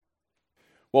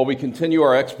While we continue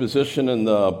our exposition in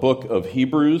the book of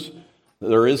Hebrews,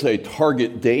 there is a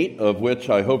target date of which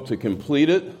I hope to complete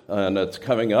it, and it's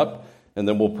coming up. And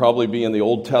then we'll probably be in the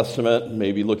Old Testament,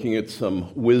 maybe looking at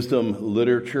some wisdom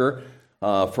literature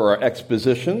for our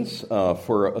expositions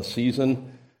for a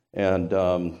season. And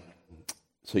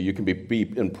so you can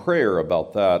be in prayer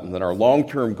about that. And then our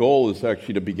long-term goal is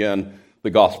actually to begin the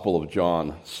Gospel of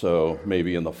John. So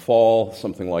maybe in the fall,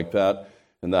 something like that.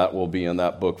 And that will be in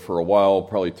that book for a while.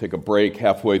 Probably take a break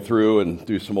halfway through and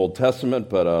do some Old Testament,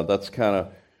 but that's kind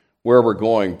of where we're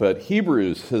going. But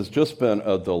Hebrews has just been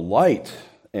a delight,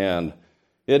 and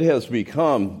it has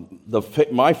become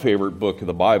my favorite book of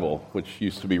the Bible, which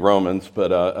used to be Romans.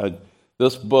 But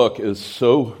this book is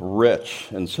so rich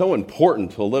and so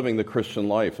important to living the Christian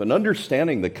life and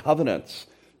understanding the covenants,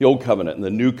 the Old Covenant and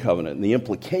the New Covenant, and the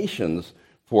implications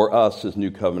for us as New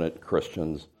Covenant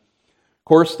Christians. Of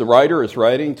course, the writer is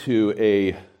writing to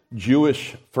a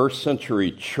Jewish first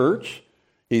century church.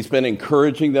 He's been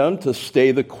encouraging them to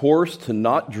stay the course, to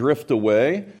not drift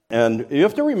away. And you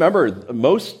have to remember,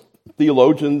 most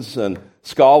theologians and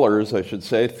scholars, I should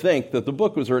say, think that the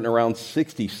book was written around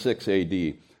 66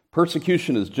 AD.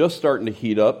 Persecution is just starting to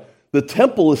heat up. The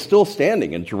temple is still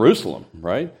standing in Jerusalem,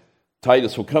 right?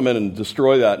 Titus will come in and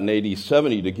destroy that in AD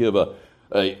 70 to give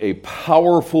a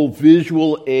powerful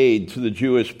visual aid to the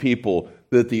Jewish people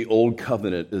that the Old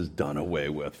Covenant is done away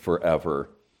with forever.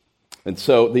 And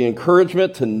so the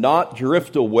encouragement to not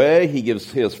drift away, he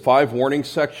has 5 warning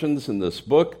sections in this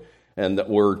book, and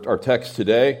that our text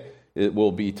today, it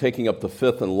will be taking up the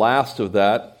 5th and last of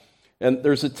that. And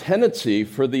there's a tendency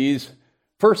for these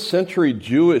first century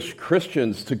Jewish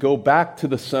Christians to go back to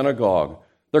the synagogue.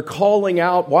 They're calling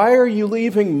out, "Why are you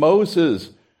leaving Moses?"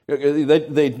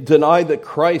 They denied that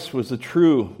Christ was the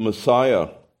true Messiah.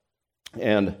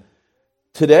 And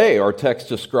today, our text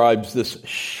describes this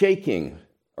shaking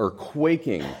or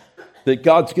quaking, that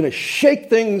God's going to shake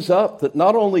things up, that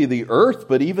not only the earth,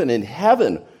 but even in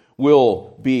heaven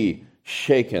will be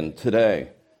shaken today.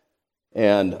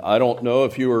 And I don't know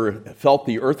if you felt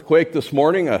the earthquake this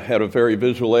morning. I had a very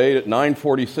visual aid at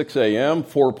 9:46 a.m.,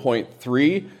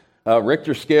 4.3.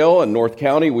 Richter scale in North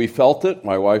County. We felt it.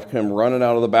 My wife came running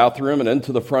out of the bathroom and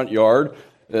into the front yard,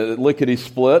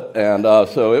 lickety-split. And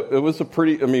so it was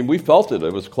we felt it.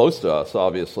 It was close to us,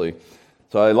 obviously.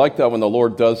 So I like that when the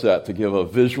Lord does that, to give a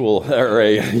visual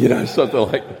or something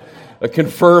like a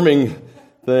confirming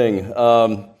thing.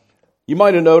 You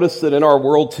might have noticed that in our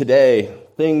world today,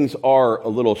 things are a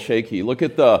little shaky. Look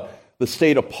at the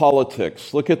state of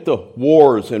politics. Look at the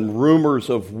wars and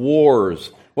rumors of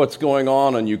wars. What's going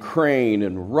on in Ukraine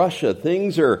and Russia.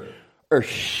 Things are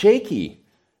shaky.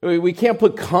 We can't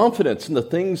put confidence in the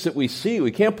things that we see.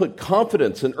 We can't put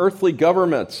confidence in earthly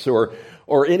governments or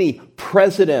any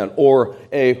president or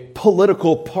a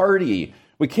political party.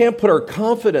 We can't put our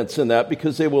confidence in that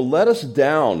because they will let us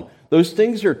down. Those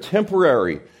things are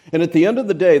temporary. And at the end of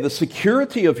the day, the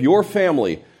security of your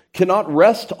family cannot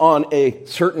rest on a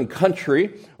certain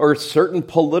country or a certain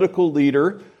political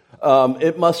leader.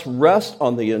 It must rest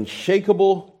on the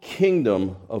unshakable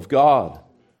kingdom of God.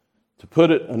 To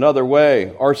put it another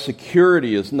way, our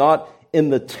security is not in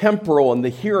the temporal and the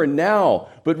here and now,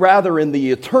 but rather in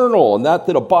the eternal and that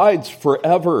abides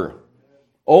forever.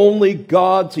 Only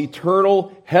God's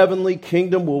eternal heavenly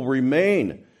kingdom will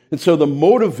remain. And so the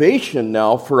motivation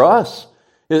now for us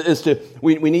is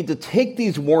we need to take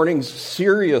these warnings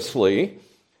seriously,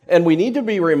 and we need to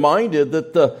be reminded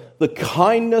that the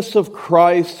kindness of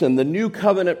Christ and the new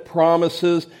covenant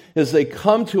promises as they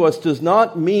come to us does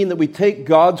not mean that we take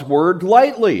God's word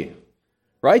lightly,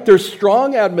 right? There's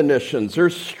strong admonitions,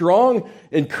 there's strong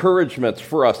encouragements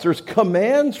for us, there's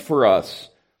commands for us.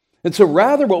 And so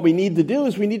rather what we need to do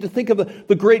is we need to think of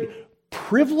the great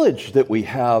privilege that we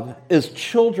have as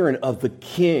children of the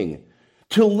King,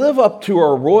 to live up to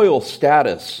our royal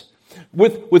status.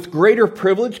 With greater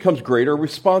privilege comes greater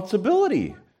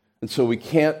responsibility. And so we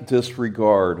can't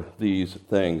disregard these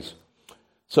things.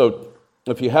 So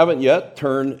if you haven't yet,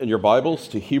 turn in your Bibles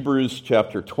to Hebrews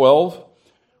chapter 12.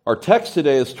 Our text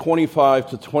today is 25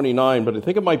 to 29, but I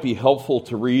think it might be helpful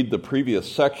to read the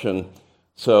previous section.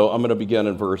 So I'm going to begin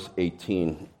in verse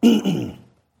 18.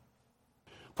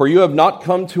 For you have not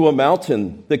come to a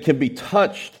mountain that can be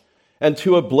touched, and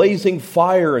to a blazing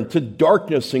fire, and to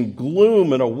darkness and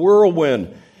gloom and a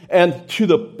whirlwind, and to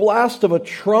the blast of a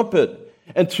trumpet,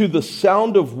 and to the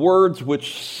sound of words,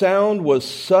 which sound was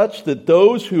such that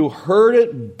those who heard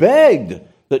it begged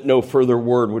that no further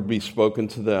word would be spoken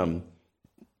to them.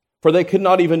 For they could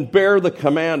not even bear the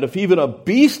command, if even a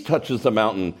beast touches the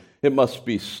mountain, it must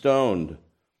be stoned.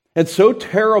 And so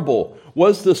terrible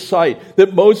was the sight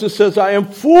that Moses says, I am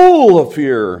full of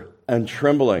fear and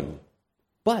trembling.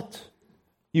 But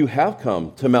you have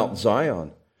come to Mount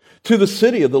Zion, to the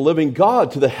city of the living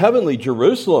God, to the heavenly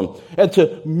Jerusalem, and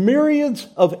to myriads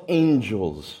of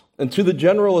angels, and to the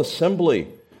general assembly,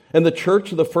 and the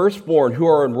church of the firstborn who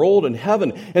are enrolled in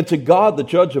heaven, and to God, the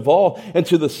judge of all, and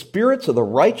to the spirits of the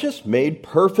righteous made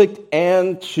perfect,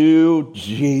 and to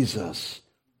Jesus,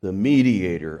 the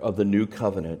mediator of the new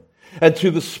covenant, and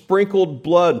to the sprinkled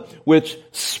blood, which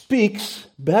speaks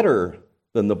better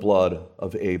than the blood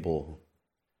of Abel.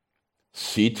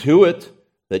 See to it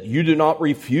that you do not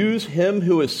refuse him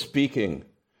who is speaking.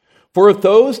 For if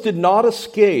those did not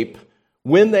escape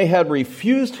when they had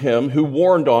refused him who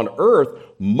warned on earth,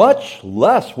 much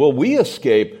less will we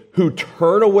escape who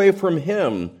turn away from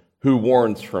him who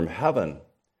warns from heaven.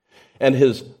 And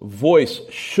his voice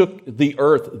shook the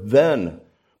earth then,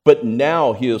 but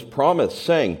now he has promised,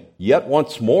 saying, Yet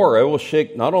once more I will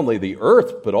shake not only the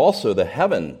earth, but also the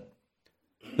heaven.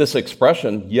 This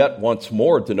expression, yet once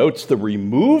more, denotes the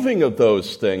removing of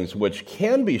those things which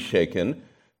can be shaken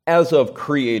as of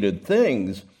created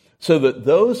things, so that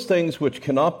those things which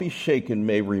cannot be shaken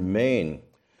may remain.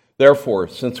 Therefore,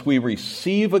 since we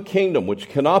receive a kingdom which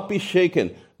cannot be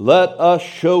shaken, let us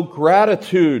show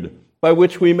gratitude by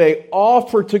which we may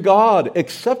offer to God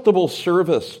acceptable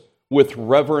service with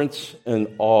reverence and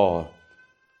awe,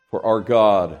 for our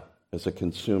God is a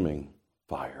consuming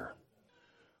fire.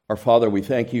 Our Father, we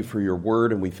thank you for your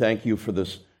word, and we thank you for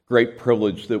this great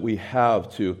privilege that we have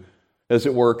to, as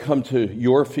it were, come to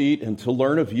your feet and to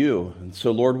learn of you. And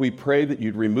so, Lord, we pray that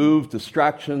you'd remove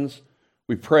distractions.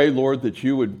 We pray, Lord, that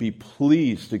you would be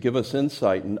pleased to give us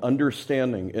insight and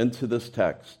understanding into this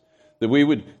text, that we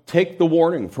would take the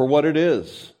warning for what it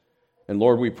is. And,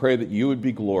 Lord, we pray that you would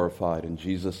be glorified. In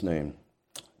Jesus' name,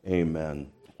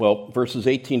 amen. Well, verses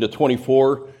 18 to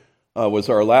 24 was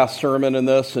our last sermon in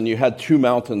this, and you had two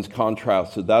mountains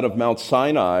contrasted, that of Mount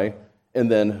Sinai and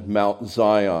then Mount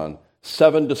Zion.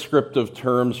 7 descriptive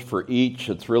terms for each.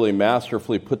 It's really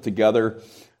masterfully put together,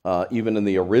 even in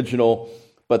the original.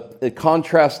 But it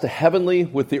contrasts the heavenly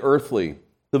with the earthly,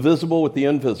 the visible with the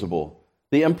invisible,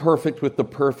 the imperfect with the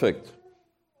perfect.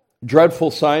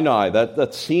 Dreadful Sinai,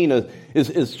 that scene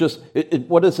is just,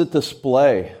 what does it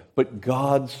display? But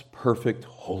God's perfect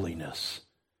holiness.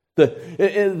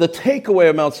 The takeaway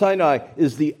of Mount Sinai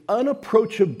is the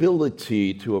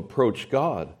unapproachability to approach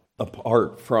God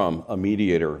apart from a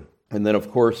mediator. And then, of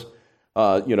course,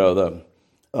 the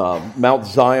Mount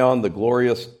Zion, the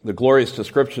glorious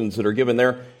descriptions that are given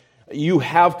there. You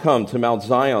have come to Mount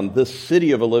Zion, this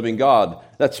city of a living God.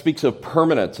 That speaks of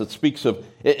permanence. It speaks of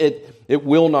it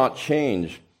will not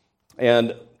change.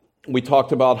 And we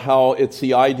talked about how it's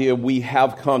the idea we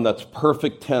have come, that's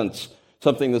perfect tense,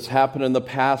 something that's happened in the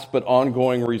past but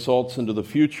ongoing results into the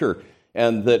future.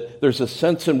 And that there's a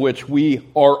sense in which we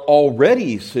are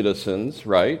already citizens,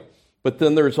 right? But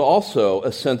then there's also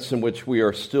a sense in which we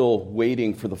are still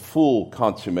waiting for the full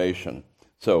consummation.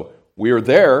 So we are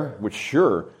there, which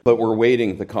sure, but we're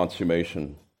waiting the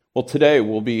consummation. Well, today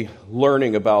we'll be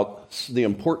learning about the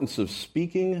importance of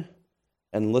speaking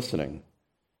and listening.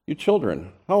 You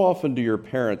children, how often do your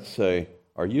parents say,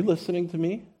 "Are you listening to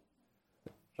me?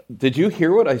 Did you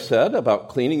hear what I said about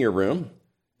cleaning your room?"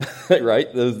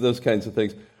 Right? Those kinds of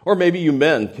things. Or maybe you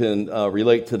men can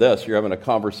relate to this. You're having a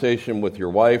conversation with your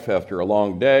wife after a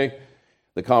long day.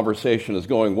 The conversation is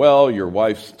going well. Your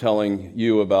wife's telling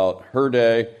you about her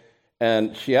day.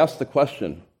 And she asks the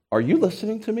question, "Are you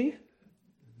listening to me?"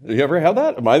 Have you ever had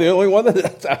that? Am I the only one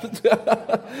that's happened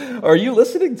to? Are you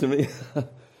listening to me?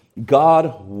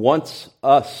 God wants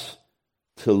us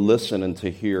to listen and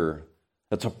to hear.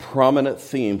 That's a prominent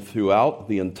theme throughout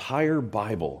the entire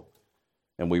Bible.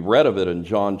 And we read of it in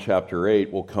John chapter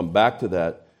 8. We'll come back to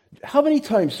that. How many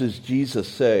times does Jesus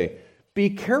say, "Be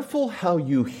careful how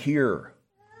you hear"?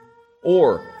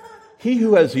 Or, "He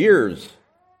who has ears,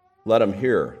 let him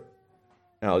hear"?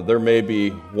 Now, there may be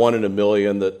 1 in a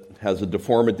million that has a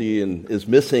deformity and is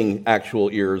missing actual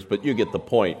ears, but you get the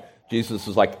point. Jesus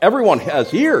is like, everyone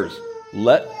has ears.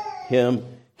 Let him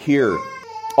hear.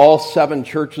 All 7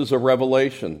 churches of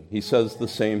Revelation, he says the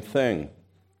same thing.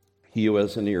 He who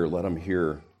has an ear, let him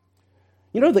hear.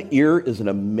 You know, the ear is an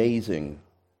amazing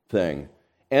thing.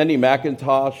 Andy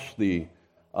McIntosh, the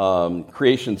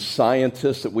creation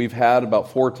scientist that we've had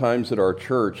about 4 times at our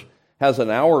church, has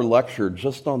an hour lecture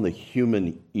just on the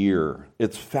human ear.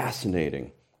 It's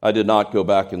fascinating. I did not go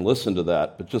back and listen to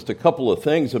that, but just a couple of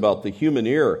things about the human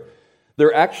ear.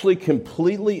 They're actually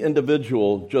completely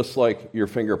individual, just like your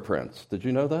fingerprints. Did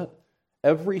you know that?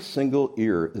 Every single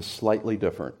ear is slightly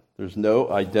different. There's no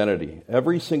identity.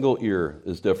 Every single ear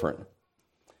is different.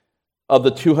 Of the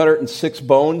 206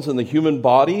 bones in the human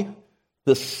body,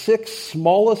 the 6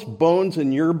 smallest bones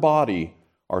in your body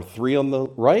are 3 on the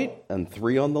right and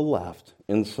 3 on the left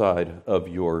inside of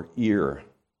your ear.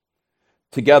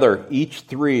 Together, each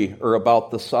 3 are about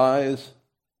the size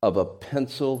of a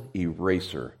pencil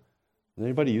eraser. Does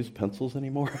anybody use pencils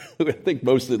anymore? I think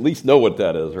most at least know what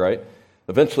that is, right?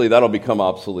 Eventually that'll become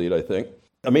obsolete, I think.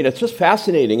 I mean, it's just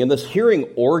fascinating. And this hearing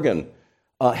organ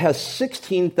has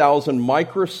 16,000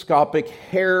 microscopic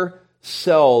hair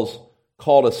cells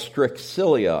called a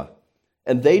strixcilia.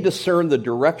 And they discern the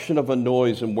direction of a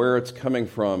noise and where it's coming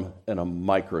from in a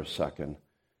microsecond.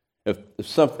 If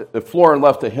Florin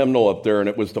left a hymnal up there and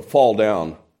it was to fall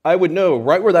down, I would know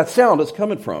right where that sound is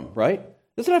coming from, right?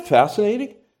 Isn't that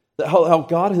fascinating? How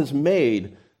God has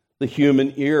made the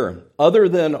human ear. Other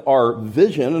than our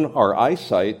vision, our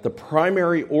eyesight, the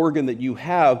primary organ that you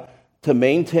have to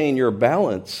maintain your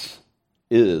balance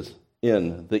is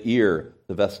in the ear,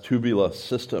 the vestibular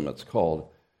system it's called.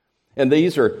 And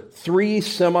these are 3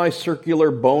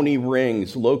 semicircular bony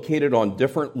rings located on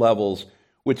different levels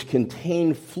which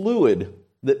contain fluid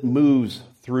that moves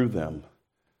through them.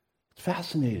 It's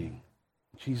fascinating.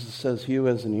 Jesus says, "He who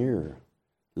has an ear,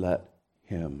 let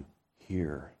him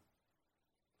hear."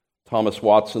 Thomas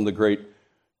Watson, the great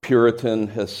Puritan,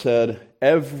 has said,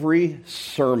 "Every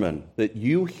sermon that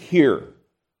you hear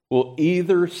will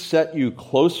either set you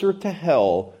closer to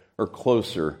hell or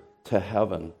closer to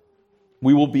heaven."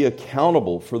 We will be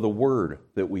accountable for the word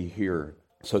that we hear.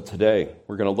 So today,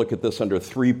 we're going to look at this under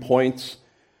 3 points.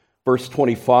 Verse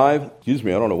 25, I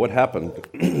don't know what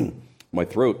happened. My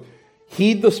throat.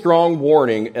 Heed the strong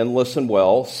warning and listen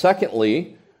well.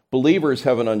 Secondly, believers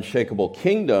have an unshakable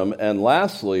kingdom. And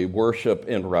lastly, worship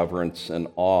in reverence and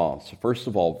awe. So first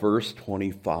of all, verse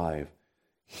 25.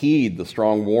 Heed the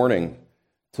strong warning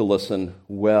to listen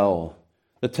well.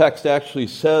 The text actually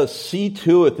says, "See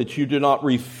to it that you do not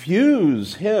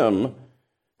refuse him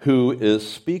who is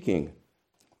speaking."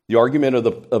 The argument of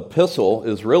the epistle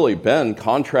has really been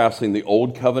contrasting the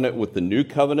old covenant with the new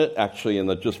covenant, actually in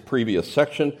the just previous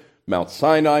section, Mount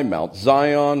Sinai, Mount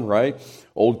Zion, right?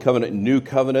 Old covenant, new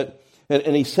covenant.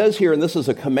 And he says here, and this is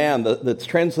a command that's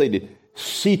translated,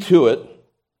 "see to it."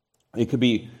 It could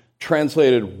be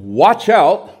translated, "watch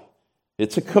out."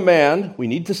 It's a command. We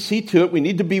need to see to it. We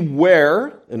need to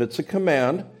beware, and it's a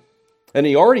command. And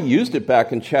he already used it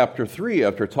back in chapter 3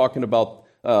 after talking about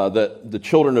the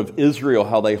children of Israel,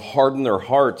 how they harden their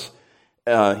hearts.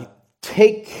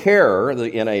 Take care,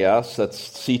 the NAS, that's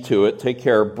see to it, take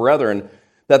care, brethren,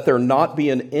 that there not be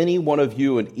in any one of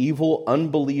you an evil,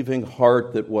 unbelieving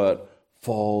heart that what?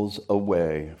 Falls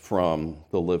away from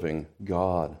the living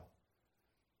God.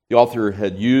 The author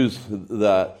had used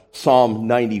that Psalm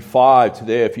 95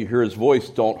 today. If you hear his voice,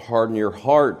 don't harden your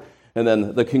heart. And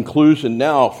then the conclusion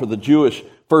now for the Jewish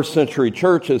first century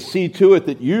church is, see to it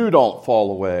that you don't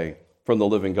fall away from the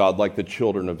living God like the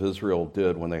children of Israel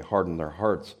did when they hardened their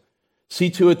hearts. See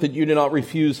to it that you do not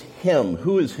refuse him.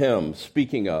 Who is him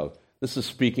speaking of? This is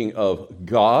speaking of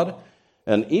God.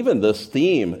 And even this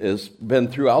theme has been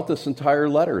throughout this entire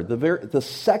letter. The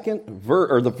second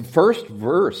verse, or the first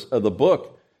verse of the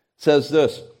book says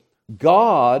this: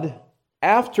 God,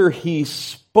 after he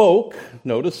spoke,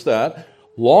 notice that,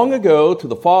 long ago to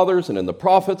the fathers and in the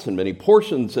prophets in many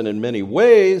portions and in many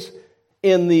ways,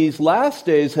 in these last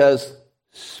days has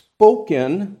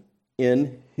spoken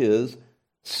in his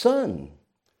Son.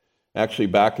 Actually,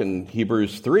 back in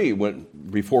Hebrews 3,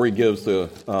 before he gives the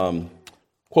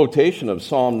quotation of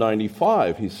Psalm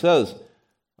 95, he says,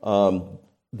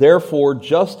 therefore,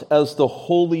 just as the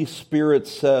Holy Spirit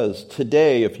says,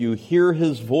 today, if you hear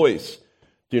his voice,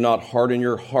 do not harden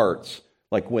your hearts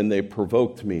like when they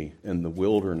provoked me in the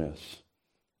wilderness.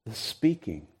 This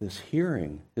speaking, this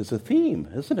hearing is a theme,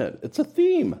 isn't it? It's a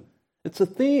theme. It's a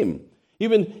theme.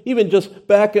 Even just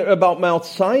back about Mount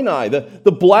Sinai,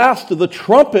 the blast of the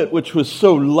trumpet, which was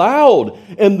so loud,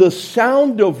 and the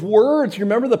sound of words. You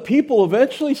remember the people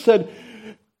eventually said,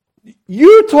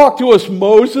 you talk to us,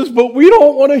 Moses, but we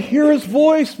don't want to hear his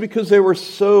voice, because they were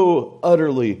so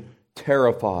utterly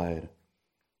terrified.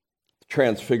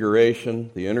 Transfiguration,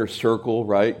 the inner circle,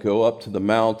 right? Go up to the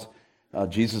mount.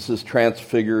 Jesus is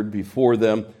transfigured before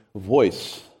them. A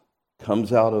voice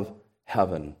comes out of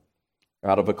heaven,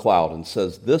 out of a cloud, and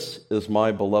says, this is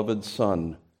my beloved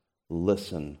Son.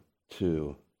 Listen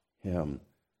to him.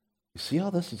 You see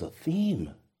how this is a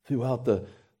theme throughout the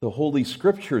Holy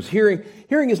Scriptures. Hearing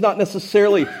is not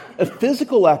necessarily a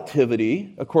physical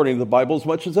activity, according to the Bible, as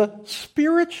much as a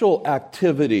spiritual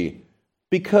activity.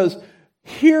 Because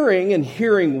hearing and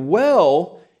hearing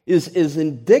well is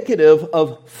indicative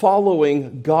of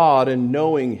following God and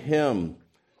knowing Him.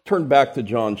 Turn back to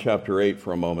John chapter 8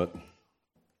 for a moment.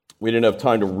 We didn't have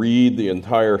time to read the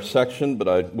entire section, but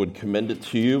I would commend it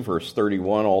to you, verse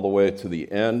 31 all the way to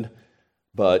the end.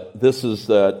 But this is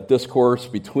the discourse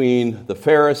between the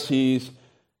Pharisees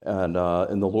and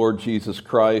the Lord Jesus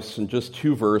Christ. In just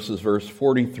two verses, verse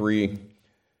 43.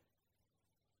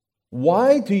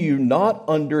 Why do you not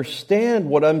understand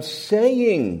what I'm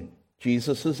saying?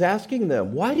 Jesus is asking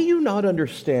them. Why do you not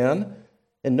understand?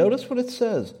 And notice what it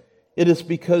says. It is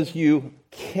because you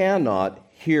cannot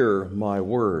hear my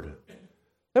word.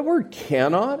 That word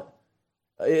cannot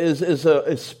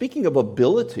is speaking of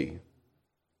ability.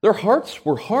 Their hearts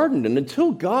were hardened, and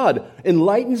until God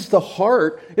enlightens the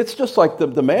heart, it's just like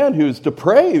the man who's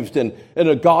depraved and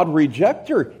a God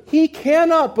rejecter. He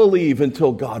cannot believe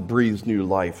until God breathes new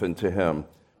life into him.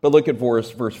 But look at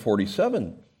verse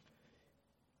 47.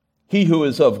 He who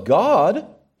is of God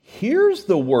hears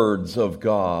the words of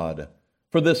God.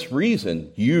 For this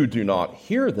reason, you do not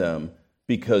hear them,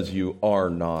 because you are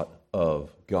not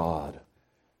of God.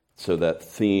 So that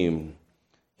theme,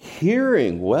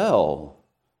 hearing well,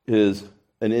 is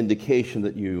an indication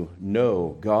that you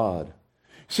know God.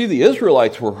 See, the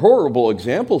Israelites were horrible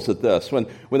examples of this. When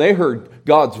they heard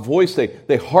God's voice,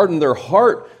 they hardened their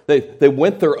heart. They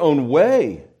went their own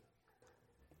way.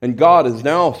 And God has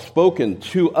now spoken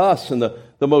to us in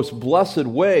the most blessed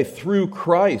way through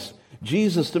Christ.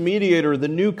 Jesus, the mediator, the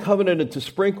new covenant into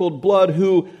sprinkled blood,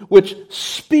 which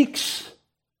speaks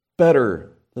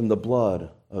better than the blood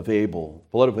of Abel.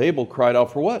 The blood of Abel cried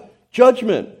out for what?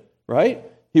 Judgment, right?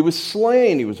 He was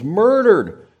slain. He was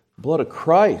murdered. The blood of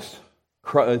Christ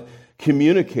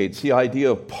communicates the idea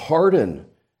of pardon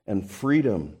and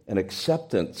freedom and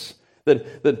acceptance,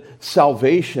 that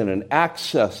salvation and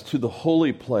access to the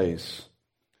holy place.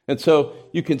 And so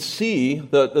you can see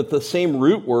that the same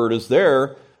root word is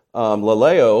there,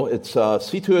 laleo. It's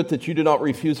see to it that you do not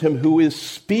refuse him who is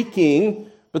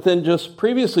speaking, but then just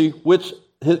previously, which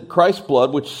Christ's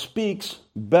blood, which speaks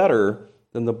better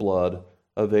than the blood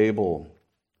of Abel.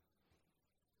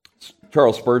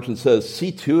 Charles Spurgeon says,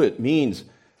 see to it means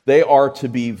they are to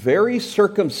be very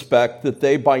circumspect that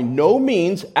they by no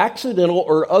means, accidental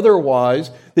or otherwise,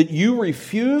 that you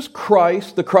refuse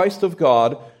Christ, the Christ of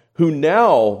God, who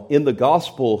now in the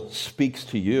gospel speaks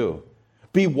to you.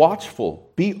 Be watchful,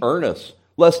 be earnest,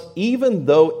 lest even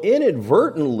though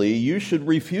inadvertently you should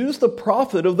refuse the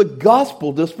prophet of the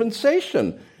gospel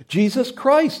dispensation, Jesus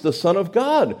Christ, the Son of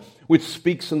God, which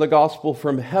speaks in the gospel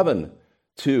from heaven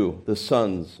to the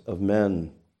sons of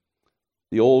men.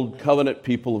 The old covenant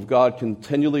people of God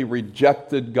continually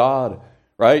rejected God,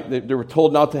 right? They were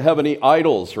told not to have any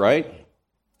idols, right?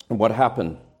 And what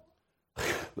happened?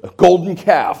 A golden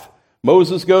calf.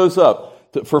 Moses goes up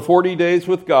for 40 days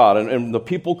with God, and the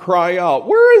people cry out,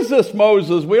 where is this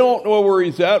Moses? We don't know where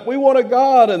he's at. We want a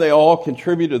God. And they all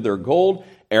contributed their gold.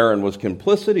 Aaron was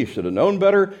complicit. He should have known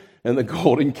better. And the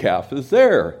golden calf is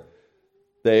there.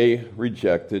 They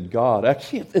rejected God.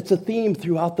 Actually, it's a theme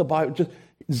throughout the Bible. Just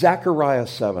Zechariah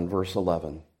 7, verse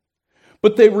 11.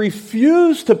 But they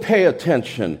refused to pay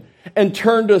attention and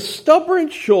turned a stubborn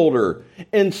shoulder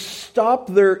and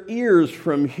stopped their ears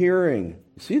from hearing.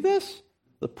 You see this?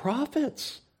 The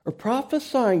prophets are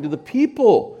prophesying to the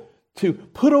people to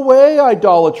put away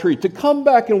idolatry, to come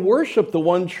back and worship the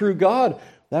one true God.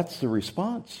 That's the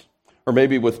response. Or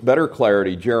maybe with better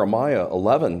clarity, Jeremiah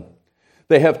 11.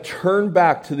 They have turned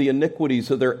back to the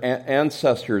iniquities of their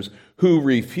ancestors who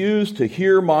refused to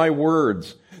hear my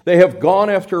words. They have gone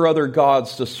after other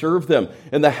gods to serve them.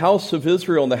 And the house of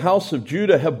Israel and the house of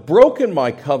Judah have broken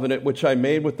my covenant which I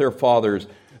made with their fathers.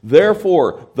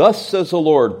 Therefore, thus says the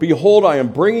Lord, behold, I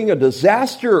am bringing a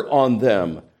disaster on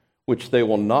them, which they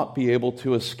will not be able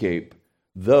to escape,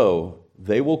 though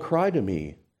they will cry to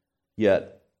me,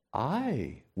 yet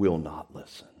I will not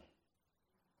listen.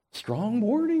 Strong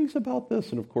warnings about this.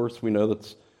 And of course, we know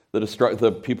that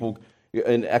the people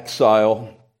in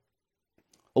exile,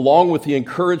 along with the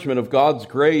encouragement of God's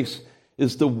grace,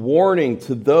 is the warning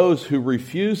to those who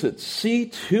refuse it. See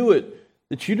to it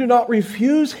that you do not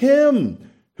refuse him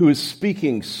who is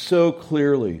speaking so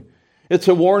clearly. It's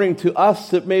a warning to us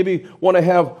that maybe want to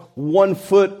have 1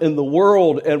 foot in the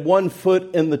world and 1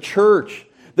 foot in the church,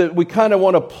 that we kind of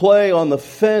want to play on the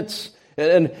fence.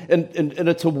 And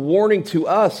it's a warning to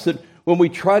us that when we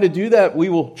try to do that, we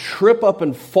will trip up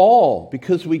and fall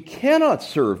because we cannot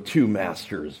serve two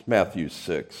masters, Matthew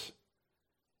 6.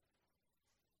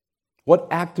 What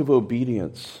act of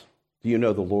obedience do you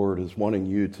know the Lord is wanting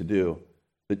you to do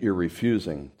that you're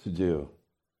refusing to do?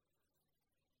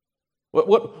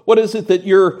 What is it that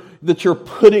you're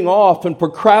putting off and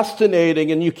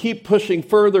procrastinating, and you keep pushing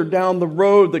further down the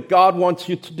road that God wants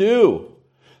you to do?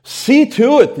 See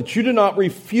to it that you do not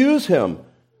refuse him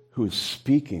who is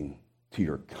speaking to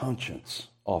your conscience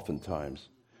oftentimes.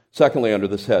 Secondly, under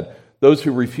this head, those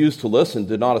who refuse to listen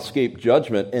did not escape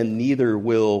judgment, and neither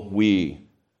will we.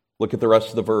 Look at the rest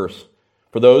of the verse.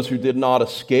 For those who did not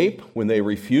escape when they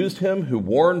refused him who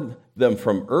warned them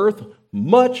from earth,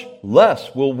 much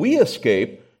less will we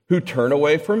escape who turn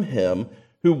away from him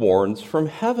who warns from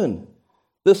heaven.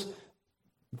 They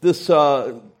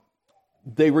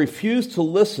refused to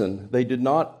listen. They did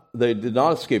not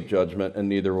escape judgment, and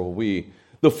neither will we.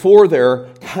 The for there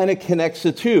kind of connects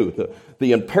the two.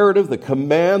 The imperative, the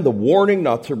command, the warning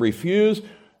not to refuse.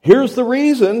 Here's the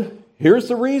reason.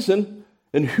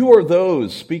 And who are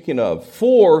those speaking of?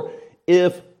 For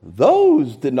if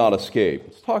those did not escape,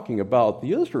 it's talking about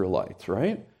the Israelites,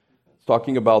 right? It's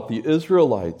talking about the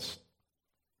Israelites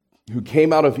who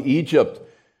came out of Egypt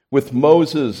with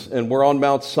Moses and were on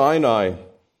Mount Sinai.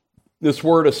 This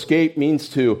word escape means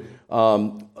to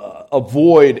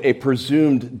avoid a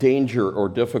presumed danger or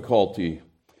difficulty.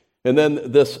 And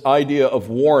then this idea of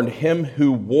warned, him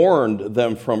who warned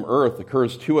them from earth,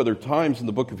 occurs two other times in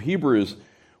the book of Hebrews.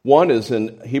 One is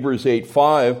in Hebrews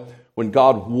 8:5, when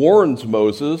God warns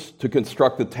Moses to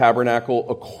construct the tabernacle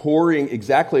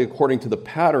exactly according to the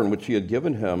pattern which he had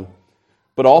given him,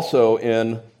 but also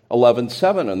in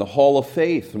 11:7 in the Hall of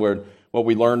Faith, where what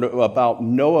we learned about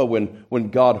Noah, when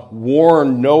God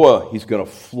warned Noah, he's going to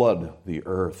flood the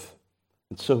earth.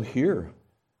 And so here,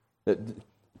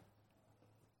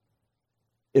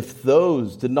 if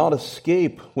those did not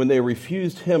escape when they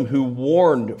refused him who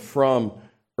warned from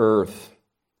earth.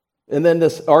 And then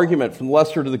this argument from the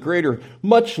lesser to the greater,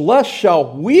 much less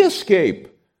shall we escape.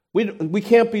 We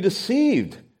can't be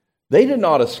deceived. They did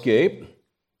not escape.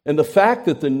 And the fact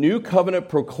that the new covenant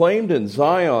proclaimed in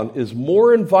Zion is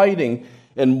more inviting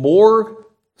and more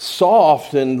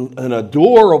soft and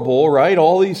adorable, right?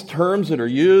 All these terms that are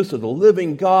used of the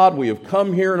living God, we have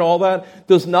come here and all that,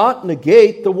 does not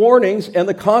negate the warnings and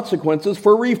the consequences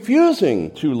for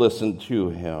refusing to listen to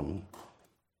him.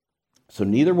 So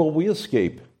neither will we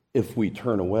escape if we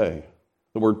turn away.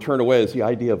 The word turn away is the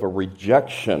idea of a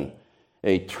rejection,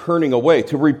 a turning away,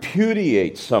 to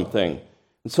repudiate something.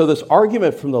 And so this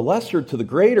argument from the lesser to the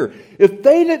greater, if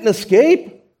they didn't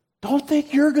escape, don't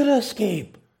think you're going to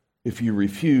escape if you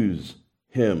refuse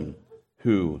him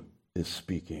who is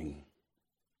speaking.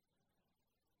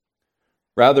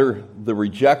 Rather, the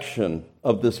rejection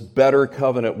of this better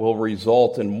covenant will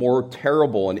result in more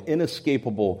terrible and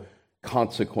inescapable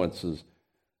consequences.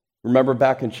 Remember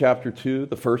back in chapter 2,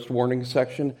 the first warning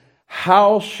section?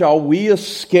 How shall we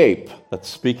escape? That's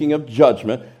speaking of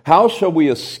judgment. How shall we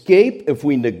escape if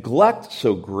we neglect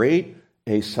so great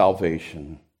a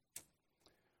salvation?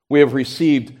 We have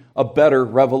received a better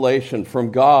revelation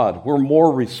from God. We're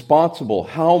more responsible.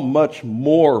 How much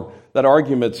more? That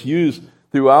argument's used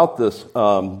throughout this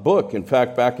book. In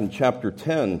fact, back in chapter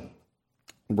 10,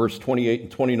 verse 28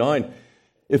 and 29,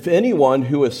 if anyone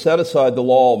who has set aside the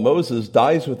law of Moses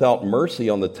dies without mercy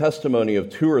on the testimony of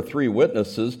 2 or 3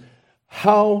 witnesses,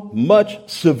 how much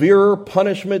severer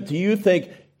punishment do you think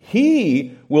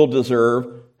he will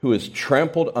deserve who has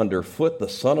trampled underfoot the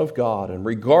Son of God and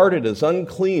regarded as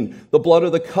unclean the blood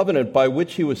of the covenant by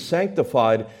which he was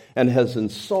sanctified and has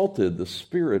insulted the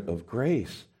Spirit of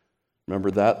grace?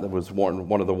 Remember that was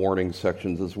one of the warning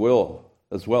sections as well.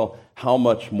 How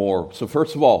much more? So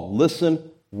first of all,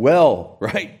 listen well,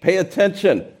 right? Pay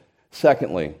attention.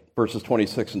 Secondly, verses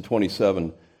 26 and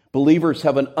 27, believers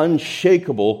have an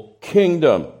unshakable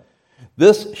kingdom.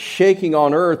 This shaking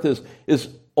on earth is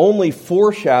only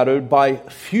foreshadowed by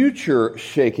future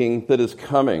shaking that is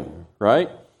coming, right?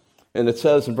 And it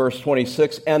says in verse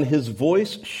 26, and his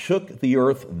voice shook the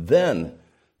earth then.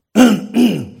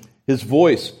 His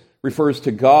voice refers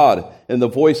to God, and the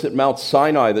voice at Mount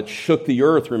Sinai that shook the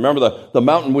earth. Remember, the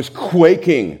mountain was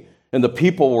quaking, and the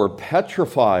people were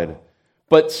petrified.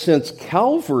 But since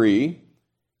Calvary,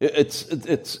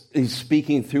 he's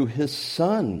speaking through his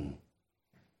Son.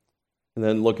 And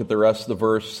then look at the rest of the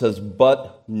verse. It says,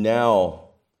 but now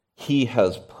he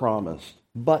has promised.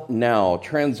 But now,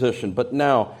 transition, but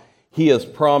now he has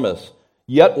promised.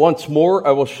 Yet once more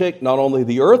I will shake not only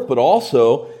the earth, but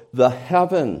also the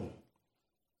heaven.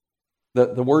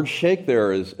 The word shake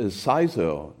there is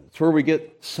seismo. It's where we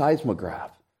get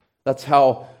seismograph. That's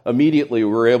how immediately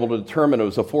we were able to determine it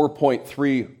was a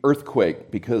 4.3 earthquake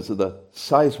because of the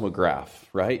seismograph,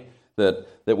 right?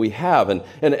 that we have. And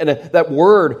that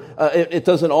word, it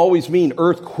doesn't always mean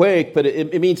earthquake, but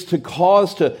it means to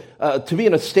cause to be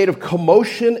in a state of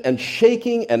commotion and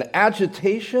shaking and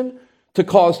agitation, to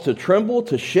cause to tremble,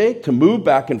 to shake, to move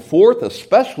back and forth,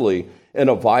 especially in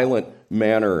a violent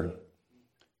manner.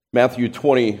 Matthew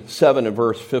 27 and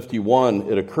verse 51,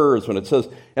 it occurs when it says,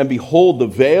 "And behold, the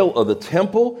veil of the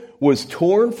temple was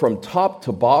torn from top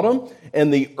to bottom,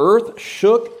 and the earth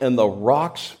shook, and the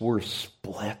rocks were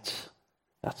split."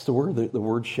 That's the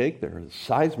word shake there, the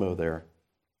seismo there.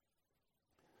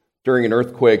 During an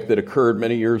earthquake that occurred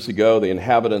many years ago, the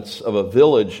inhabitants of a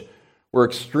village were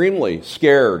extremely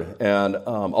scared and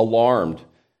alarmed,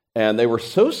 and they were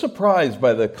so surprised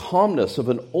by the calmness of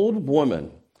an old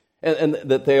woman, and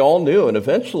that they all knew. And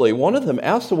eventually, one of them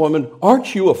asked the woman,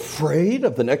 "Aren't you afraid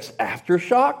of the next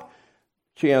aftershock?"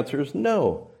 She answers,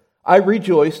 "No. I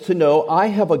rejoice to know I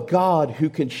have a God who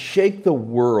can shake the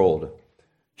world."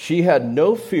 She had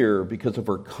no fear because of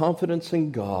her confidence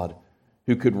in God,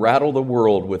 who could rattle the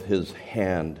world with his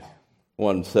hand.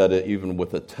 One said it even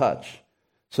with a touch.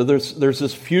 So there's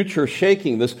this future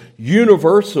shaking, this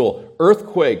universal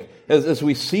earthquake, as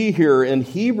we see here in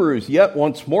Hebrews. Yet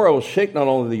once more I will shake not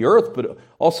only the earth, but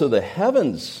also the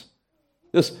heavens.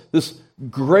 This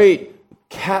great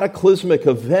cataclysmic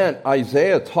event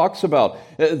Isaiah talks about.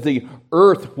 The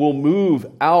earth will move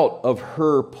out of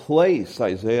her place,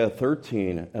 Isaiah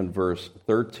 13 and verse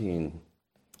 13.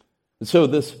 And so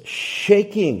this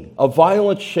shaking, a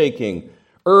violent shaking,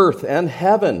 earth and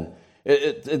heaven,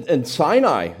 and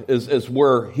Sinai is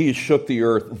where he shook the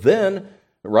earth then,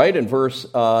 right? In verse,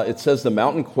 it says the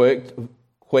mountain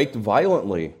quaked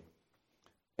violently.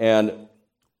 And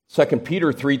 2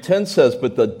 Peter 3:10 says,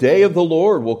 "But the day of the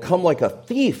Lord will come like a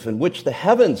thief, in which the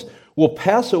heavens will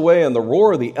pass away and the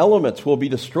roar of the elements will be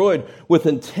destroyed with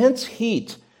intense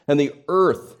heat, and the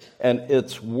earth and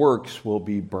its works will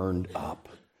be burned up."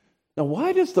 Now,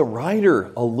 why does the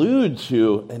writer allude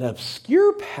to an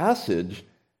obscure passage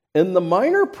in the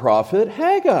minor prophet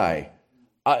Haggai?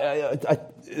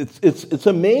 It's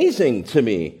amazing to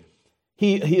me.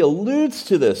 He alludes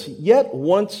to this. "Yet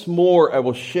once more I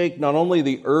will shake not only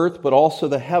the earth, but also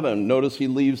the heaven." Notice he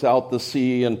leaves out the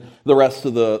sea and the rest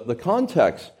of the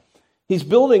context. He's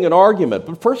building an argument.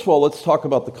 But first of all, let's talk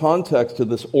about the context of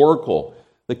this oracle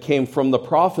that came from the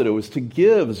prophet. It was to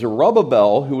give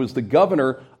Zerubbabel, who was the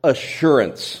governor,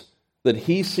 assurance that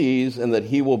he sees and that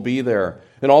he will be there.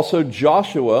 And also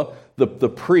Joshua, the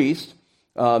priest,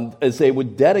 as they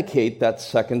would dedicate that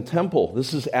second temple.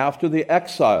 This is after the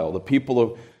exile. The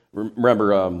people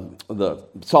remember,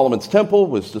 Solomon's temple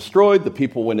was destroyed. The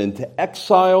people went into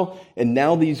exile, and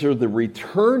now these are the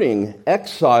returning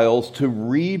exiles to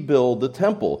rebuild the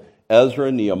temple.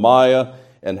 Ezra, Nehemiah,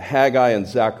 and Haggai and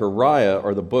Zechariah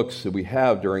are the books that we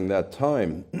have during that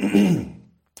time.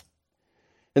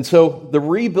 And so the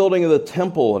rebuilding of the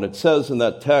temple, and it says in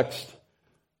that text,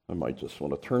 I might just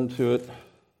want to turn to it,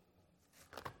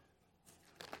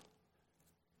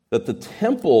 that the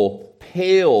temple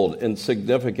paled in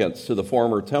significance to the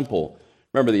former temple.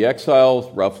 Remember, the exiles,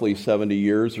 roughly 70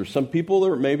 years, or some people that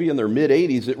were maybe in their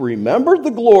mid-80s that remembered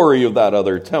the glory of that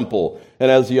other temple.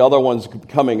 And as the other one's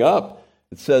coming up,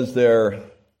 it says there,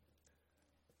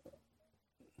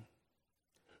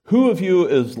 "Who of you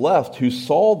is left who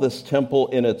saw this temple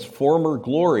in its former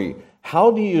glory?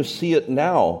 How do you see it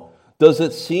now? Does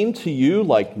it seem to you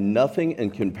like nothing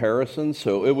in comparison?"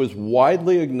 So it was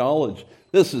widely acknowledged.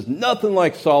 This is nothing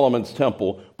like Solomon's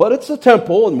temple, but it's a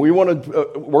temple, and we want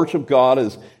to worship God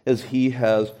as he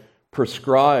has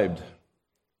prescribed.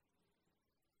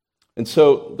 And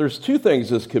so there's two things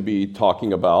this could be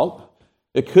talking about.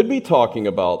 It could be talking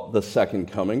about the second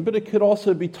coming, but it could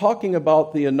also be talking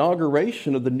about the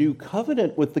inauguration of the new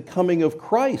covenant with the coming of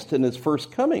Christ and his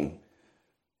first coming.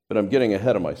 But I'm getting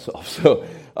ahead of myself.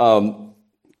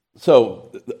 So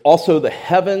also the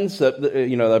heavens,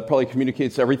 that probably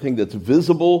communicates everything that's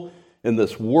visible in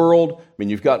this world. I mean,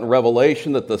 you've got in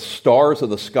Revelation that the stars of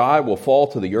the sky will fall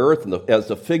to the earth, and as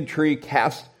the fig tree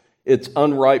casts its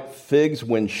unripe figs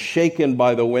when shaken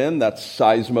by the wind. That's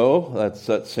seismo. That's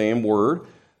that same word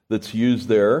that's used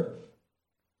there.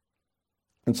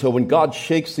 And so when God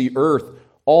shakes the earth,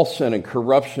 all sin and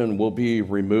corruption will be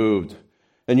removed.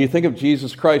 And you think of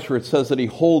Jesus Christ, where it says that he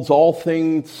holds all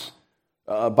things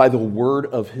by the word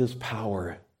of his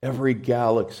power. Every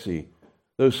galaxy,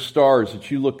 those stars that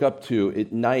you look up to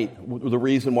at night, the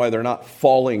reason why they're not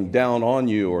falling down on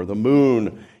you, or the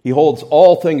moon. He holds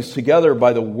all things together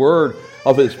by the word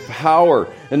of his power.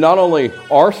 And not only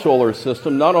our solar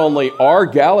system, not only our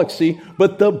galaxy,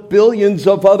 but the billions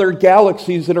of other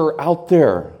galaxies that are out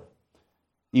there.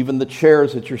 even the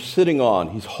chairs that you're sitting on.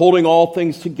 He's holding all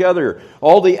things together,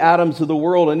 all the atoms of the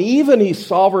world, and even he's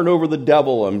sovereign over the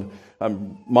devil.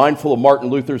 I'm mindful of Martin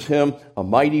Luther's hymn, "A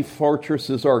mighty fortress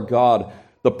is our God.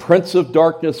 The prince of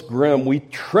darkness grim, we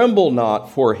tremble not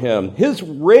for him. His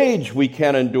rage we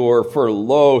can endure, for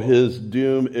lo, his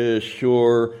doom is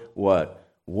sure." What?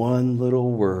 One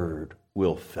little word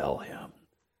will fell him.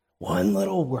 One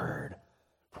little word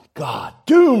from God.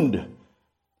 Doomed.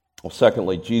 Well,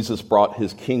 secondly, Jesus brought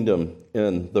his kingdom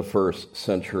in the first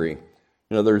century.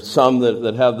 There's some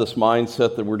that have this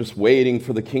mindset that we're just waiting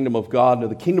for the kingdom of God. No,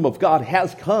 the kingdom of God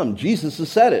has come. Jesus has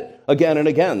said it again and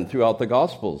again throughout the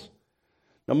Gospels.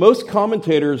 Now, most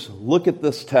commentators look at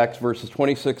this text, verses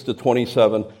 26 to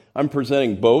 27. I'm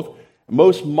presenting both.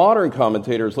 Most modern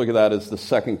commentators look at that as the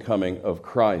second coming of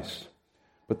Christ.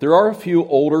 But there are a few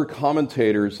older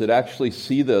commentators that actually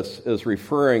see this as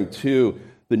referring to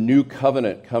the new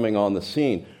covenant coming on the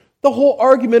scene. The whole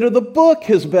argument of the book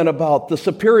has been about the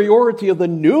superiority of the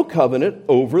new covenant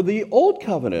over the old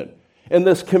covenant, and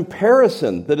this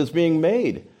comparison that is being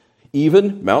made.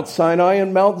 Even Mount Sinai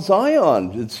and Mount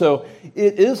Zion. And so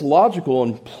it is logical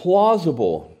and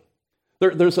plausible.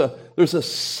 There's a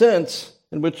sense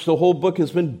in which the whole book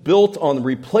has been built on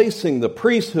replacing the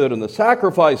priesthood and the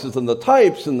sacrifices and the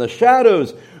types and the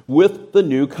shadows with the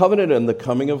new covenant and the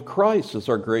coming of Christ as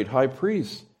our great high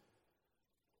priest.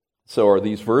 So are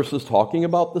these verses talking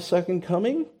about the second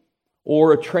coming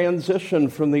or a transition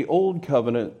from the old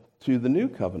covenant to the new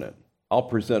covenant? I'll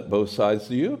present both sides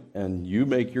to you, and you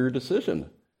make your decision.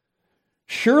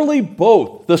 Surely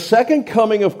both the second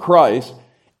coming of Christ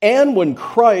and when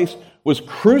Christ was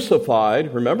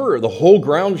crucified, remember, the whole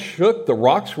ground shook, the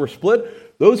rocks were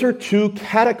split, those are two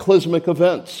cataclysmic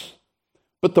events.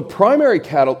 But the primary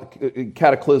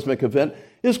cataclysmic event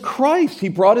is Christ. He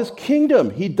brought his kingdom.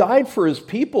 He died for his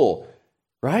people,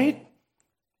 right?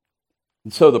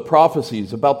 And so the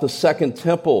prophecies about the second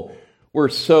temple were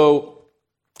to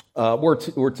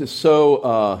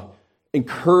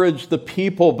encourage the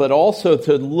people, but also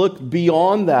to look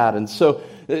beyond that. And so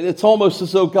it's almost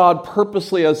as though God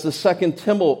purposely has the second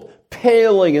temple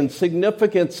paling in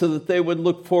significance so that they would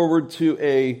look forward to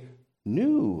a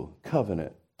new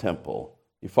covenant temple.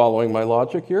 You following my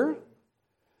logic here?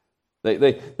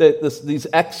 These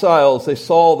exiles, they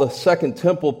saw the second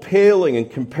temple paling in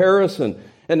comparison,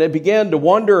 and they began to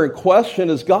wonder and question,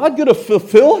 is God going to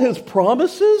fulfill his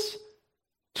promises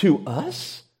to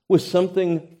us with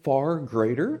something far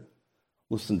greater?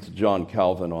 Listen to John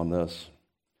Calvin on this.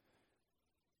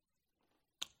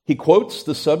 He quotes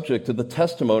the subject of the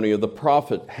testimony of the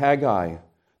prophet Haggai,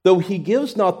 though he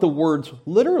gives not the words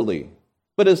literally,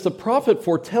 but as the prophet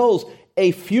foretells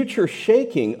a future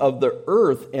shaking of the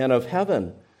earth and of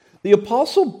heaven. The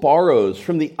apostle borrows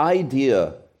from the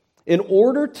idea in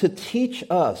order to teach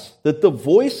us that the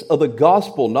voice of the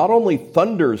gospel not only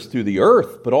thunders through the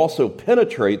earth, but also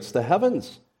penetrates the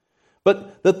heavens.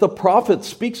 But that the prophet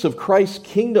speaks of Christ's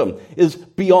kingdom is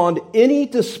beyond any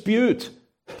dispute.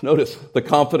 Notice the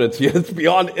confidence, it's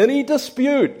beyond any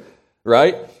dispute,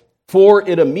 right? For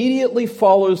it immediately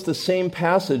follows the same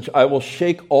passage, I will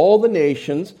shake all the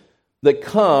nations that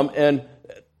come and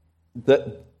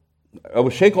that I will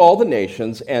shake all the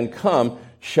nations, and come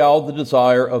shall the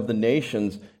desire of the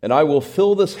nations, and I will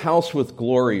fill this house with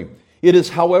glory. It is,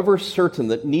 however, certain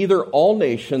that neither all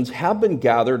nations have been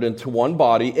gathered into one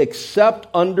body except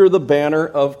under the banner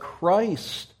of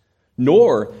Christ,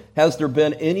 nor has there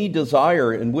been any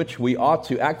desire in which we ought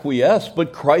to acquiesce,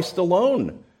 but Christ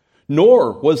alone.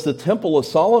 Nor was the temple of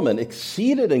Solomon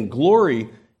exceeded in glory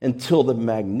until the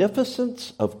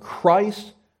magnificence of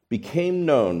Christ became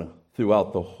known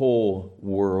throughout the whole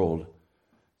world.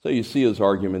 So you see his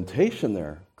argumentation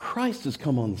there. Christ has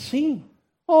come on the scene.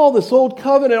 All this old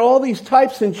covenant, all these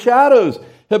types and shadows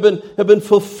have been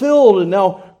fulfilled, and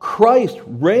now Christ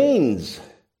reigns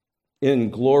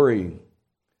in glory.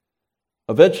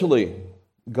 Eventually,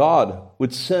 God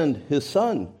would send his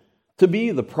son to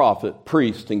be the prophet,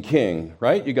 priest, and king,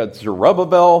 right? You got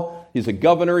Zerubbabel. He's a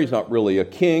governor. He's not really a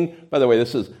king. By the way,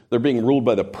 they're being ruled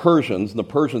by the Persians, and the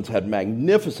Persians had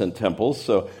magnificent temples.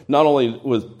 So not only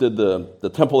did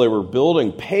the temple they were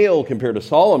building pale compared to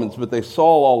Solomon's, but they saw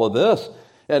all of this.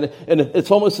 And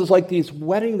it's almost as like he's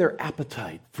whetting their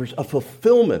appetite for a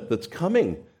fulfillment that's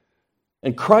coming.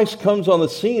 And Christ comes on the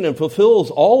scene and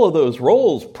fulfills all of those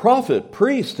roles, prophet,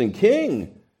 priest, and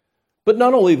king. But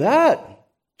not only that,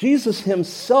 Jesus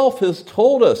himself has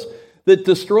told us that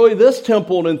destroy this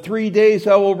temple, and in 3 days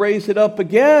I will raise it up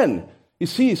again. You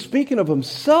see, he's speaking of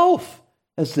himself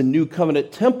as the new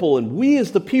covenant temple, and we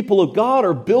as the people of God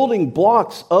are building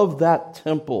blocks of that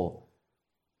temple.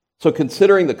 So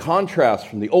considering the contrast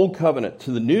from the old covenant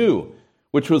to the new,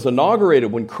 which was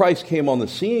inaugurated when Christ came on the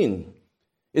scene,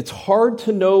 it's hard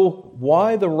to know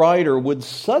why the writer would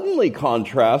suddenly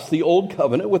contrast the old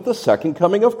covenant with the second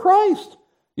coming of Christ.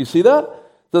 You see that?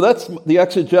 So that's the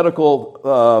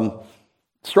exegetical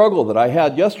struggle that I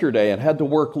had yesterday and had to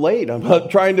work late. I'm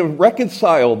trying to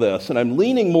reconcile this, and I'm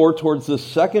leaning more towards this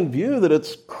second view that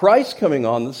it's Christ coming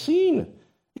on the scene.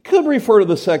 It could refer to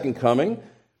the second coming,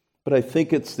 but I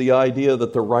think it's the idea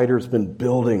that the writer's been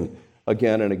building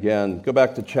again and again. Go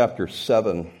back to chapter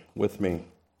 7 with me.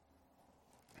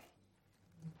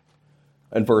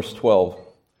 And verse 12.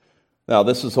 Now,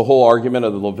 this is the whole argument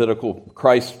of the Levitical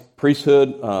Christ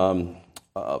priesthood,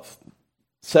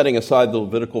 setting aside the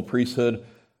Levitical priesthood.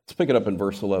 Let's pick it up in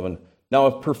verse 11. Now,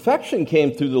 if perfection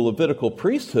came through the Levitical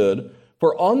priesthood,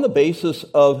 for on the basis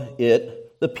of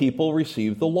it, the people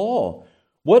received the law,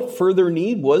 what further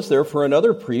need was there for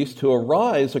another priest to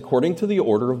arise according to the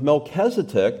order of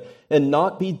Melchizedek and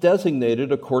not be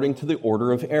designated according to the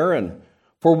order of Aaron?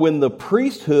 For when the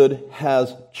priesthood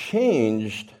has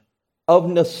changed, of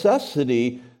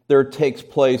necessity there takes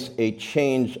place a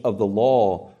change of the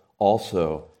law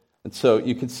also. And so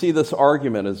you can see this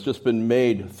argument has just been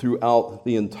made throughout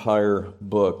the entire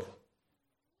book.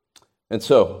 And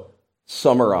so,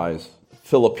 summarize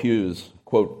Philip Hughes,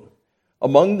 quote,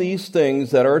 "Among these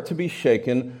things that are to be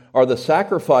shaken are the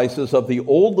sacrifices of the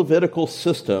old Levitical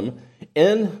system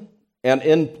and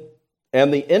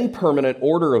the impermanent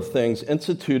order of things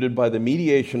instituted by the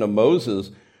mediation of Moses,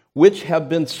 which have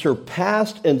been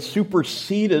surpassed and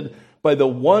superseded by the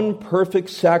one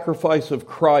perfect sacrifice of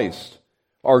Christ,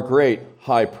 our great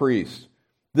high priest.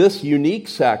 This unique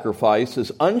sacrifice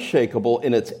is unshakable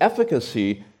in its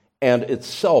efficacy and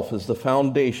itself is the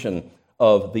foundation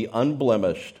of the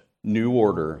unblemished new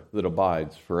order that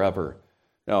abides forever."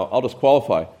 Now, I'll just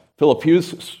qualify. Philip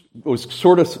Hughes was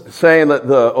sort of saying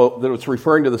that it's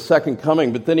referring to the second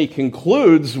coming, but then he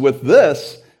concludes with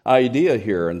this idea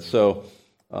here. And so,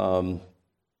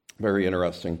 very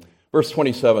interesting. Verse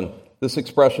 27, this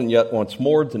expression, "yet once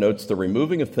more," denotes the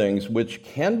removing of things which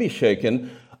can be shaken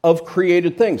of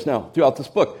created things. Now, throughout this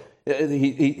book,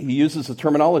 he uses the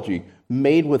terminology,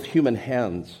 made with human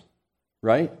hands,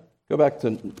 right? Go back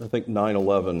to, I think,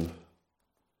 9:11.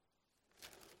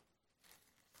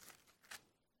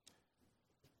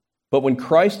 "But when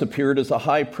Christ appeared as a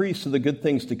high priest of the good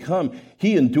things to come,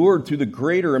 he endured through the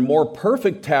greater and more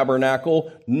perfect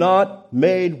tabernacle, not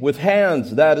made with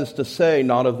hands, that is to say,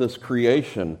 not of this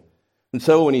creation." And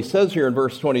so when he says here in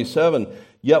verse 27,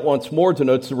 "yet once more,"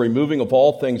 denotes the removing of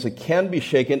all things that can be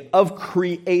shaken of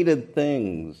created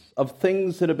things, of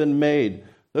things that have been made.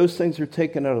 Those things are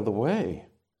taken out of the way.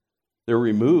 They're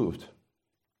removed.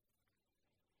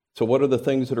 So what are the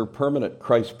things that are permanent?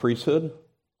 Christ's priesthood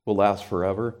will last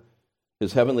forever.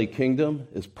 His heavenly kingdom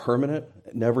is permanent,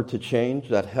 never to change,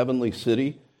 that heavenly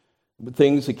city.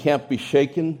 Things that can't be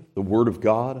shaken, the Word of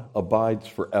God abides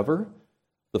forever.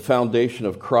 The foundation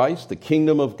of Christ, the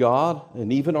kingdom of God,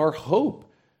 and even our hope.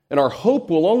 And our hope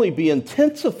will only be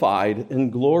intensified in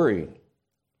glory.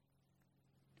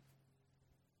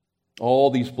 All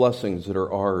these blessings that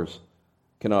are ours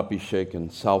cannot be shaken.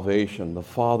 Salvation, the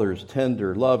Father's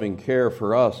tender, loving care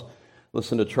for us.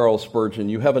 Listen to Charles Spurgeon.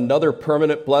 "You have another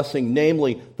permanent blessing,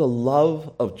 namely the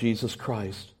love of Jesus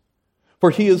Christ. For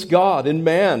he is God and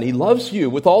man. He loves you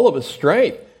with all of his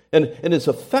strength. And in his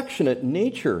affectionate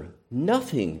nature,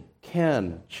 nothing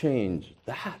can change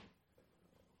that."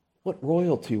 What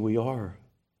royalty we are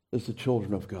as the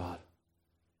children of God.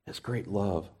 His great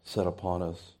love set upon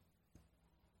us.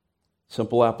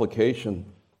 Simple application.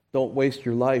 Don't waste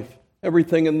your life.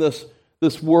 Everything in this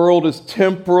world is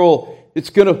temporal. It's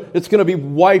gonna be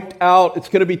wiped out. It's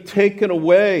going to be taken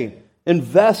away.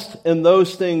 Invest in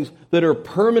those things that are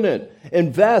permanent.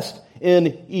 Invest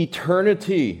in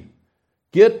eternity.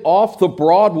 Get off the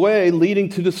broad way leading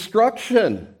to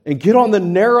destruction and get on the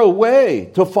narrow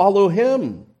way to follow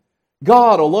Him.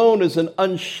 God alone is an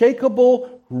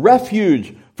unshakable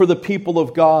refuge for the people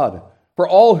of God, for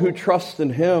all who trust in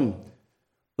Him.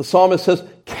 The psalmist says,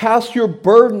 "Cast your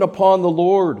burden upon the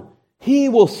Lord. He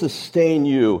will sustain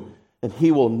you, and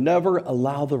He will never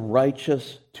allow the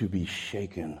righteous to be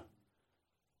shaken."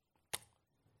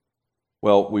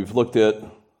 Well, we've looked at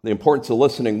the importance of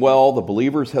listening well. The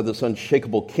believers have this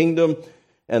unshakable kingdom.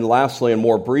 And lastly, and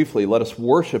more briefly, let us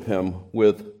worship Him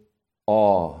with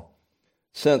awe.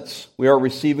 Since we are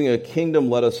receiving a kingdom,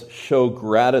 let us show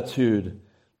gratitude.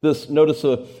 Notice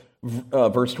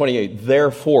verse 28,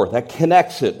 "therefore," that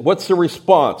connects it. What's the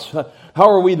response? How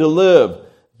are we to live?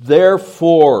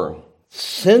 "Therefore,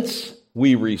 since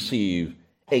we receive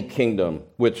a kingdom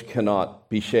which cannot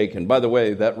be shaken. By the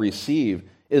way, that receive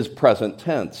is present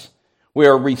tense. We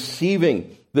are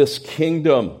receiving this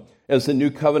kingdom as the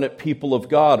new covenant people of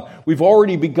God. We've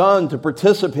already begun to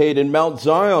participate in Mount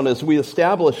Zion, as we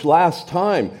established last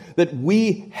time, that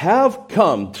we have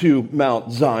come to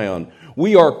Mount Zion.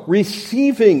 We are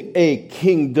receiving a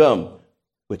kingdom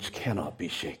which cannot be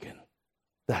shaken.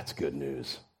 That's good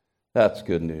news. That's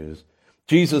good news.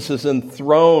 Jesus is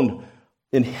enthroned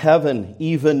in heaven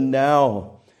even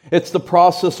now. It's the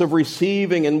process of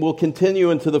receiving and will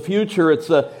continue into the future. It's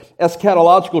the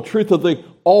eschatological truth of the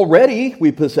already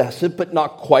we possess it, but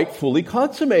not quite fully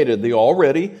consummated, the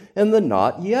already and the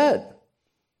not yet.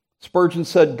 Spurgeon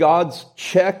said, God's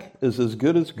check is as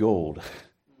good as gold.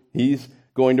 He's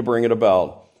going to bring it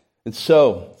about. And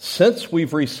so, since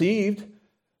we've received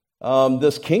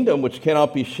this kingdom which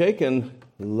cannot be shaken,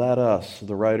 let us,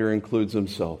 the writer includes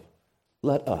himself,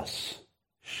 let us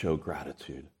show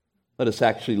gratitude. Let us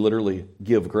actually literally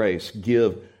give grace,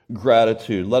 give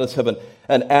gratitude. Let us have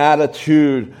an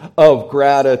attitude of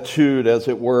gratitude, as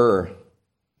it were.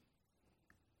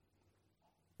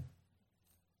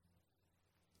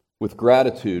 With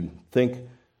gratitude, think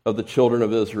of the children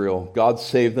of Israel. God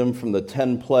saved them from the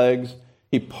 10 plagues.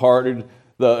 He parted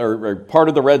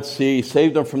the Red Sea,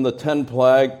 saved them from the 10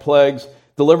 plagues,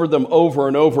 delivered them over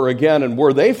and over again. And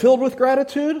were they filled with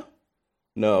gratitude?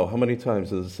 No. How many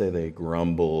times does it say they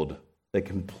grumbled? They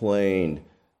complained.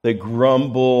 They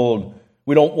grumbled.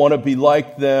 We don't want to be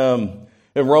like them.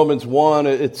 In Romans 1,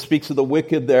 it speaks of the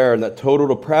wicked there in that total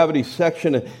depravity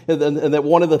section. And that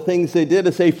one of the things they did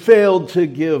is they failed to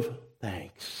give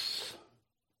thanks.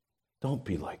 Don't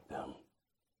be like them.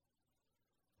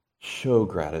 Show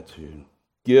gratitude.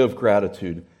 Give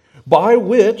gratitude. By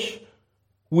which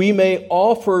we may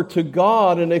offer to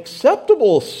God an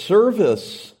acceptable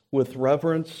service with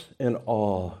reverence and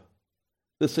awe.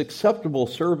 This acceptable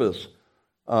service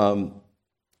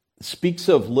speaks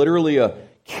of literally a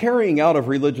carrying out of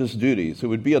religious duties. It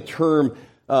would be a term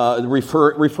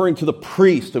referring to the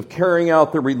priest of carrying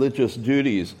out the religious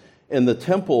duties in the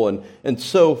temple. And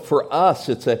so for us,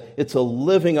 it's a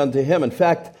living unto him. In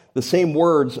fact, the same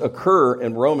words occur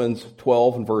in Romans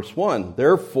 12 and verse 1.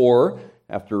 Therefore,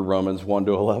 after Romans 1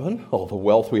 to 11, all the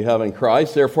wealth we have in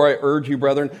Christ, therefore I urge you,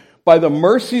 brethren, by the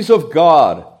mercies of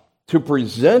God, to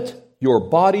present your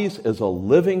bodies as a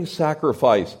living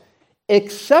sacrifice,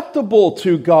 acceptable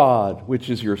to God, which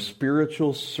is your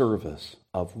spiritual service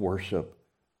of worship.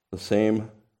 The same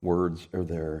words are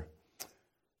there.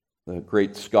 The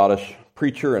great Scottish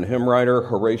preacher and hymn writer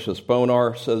Horatius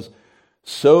Bonar says,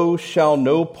 so shall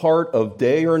no part of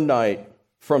day or night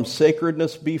from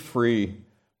sacredness be free,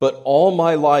 but all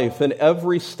my life and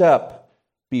every step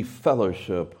be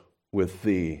fellowship with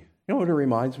thee. You know what it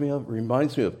reminds me of? It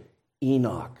reminds me of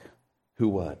Enoch, who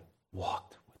what?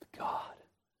 Walked with God.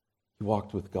 He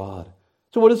walked with God.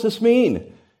 So what does this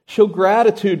mean? Show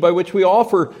gratitude by which we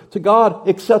offer to God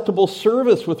acceptable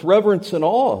service with reverence and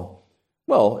awe.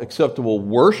 Well, acceptable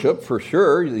worship for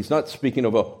sure. He's not speaking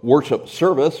of a worship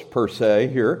service per se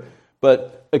here,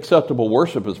 but acceptable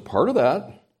worship is part of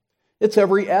that. It's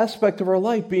every aspect of our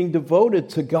life being devoted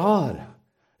to God.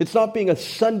 It's not being a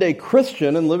Sunday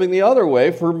Christian and living the other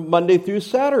way for Monday through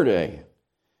Saturday.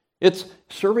 It's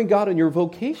serving God in your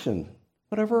vocation,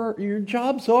 whatever your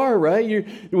jobs are, right?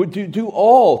 You do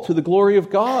all to the glory of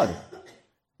God.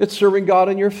 It's serving God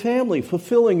in your family,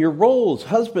 fulfilling your roles,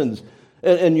 husbands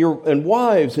and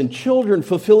wives and children,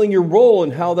 fulfilling your role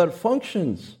and how that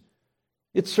functions.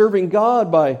 It's serving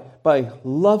God by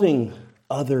loving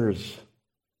others.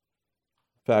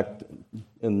 In fact,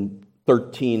 in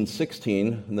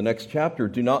 13:16, in the next chapter,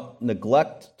 do not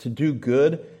neglect to do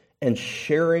good, and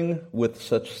sharing with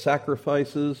such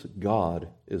sacrifices, God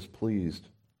is pleased.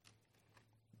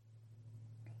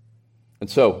 And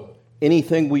so,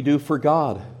 anything we do for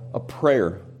God, a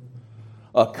prayer,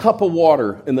 a cup of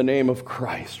water in the name of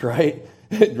Christ, right?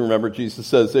 Remember, Jesus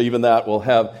says even that will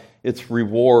have its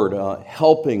reward,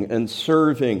 helping and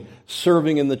serving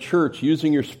in the church,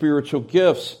 using your spiritual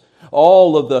gifts,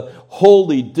 all of the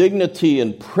holy dignity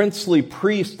and princely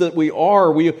priest that we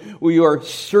are. We are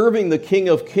serving the King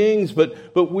of Kings,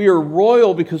 but we are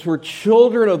royal because we're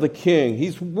children of the King.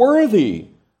 He's worthy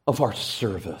of our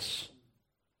service.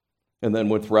 And then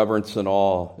with reverence and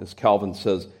awe, as Calvin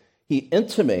says, he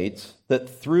intimates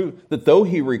that though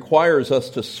he requires us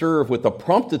to serve with a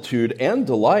promptitude and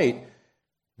delight,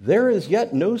 there is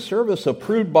yet no service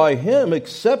approved by him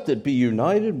except it be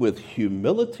united with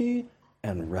humility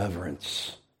and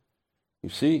reverence. You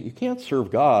see, you can't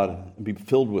serve God and be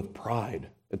filled with pride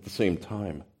at the same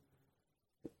time.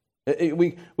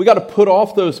 We got to put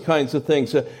off those kinds of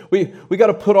things. We got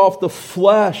to put off the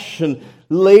flesh and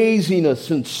laziness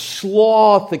and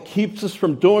sloth that keeps us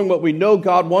from doing what we know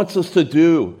God wants us to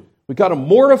do. We got to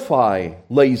mortify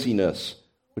laziness,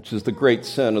 which is the great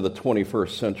sin of the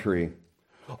 21st century.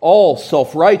 All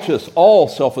self-righteous, all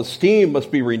self-esteem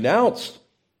must be renounced.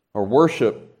 Our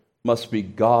worship must be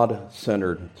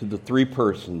God-centered to the three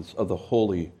persons of the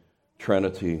Holy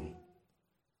Trinity.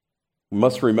 We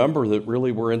must remember that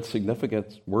really we're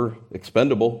insignificant. We're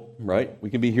expendable, right? We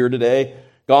can be here today,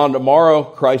 gone tomorrow.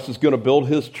 Christ is going to build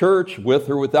his church with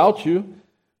or without you.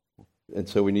 And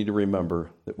so we need to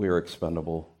remember that we are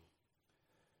expendable.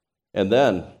 And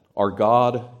then our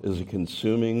God is a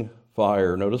consuming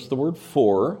fire. Notice the word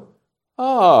for.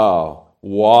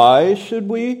 Why should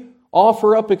we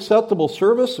offer up acceptable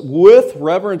service with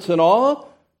reverence and awe?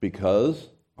 Because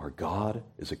our God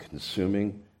is a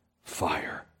consuming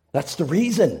fire. That's the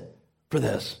reason for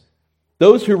this.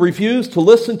 Those who refuse to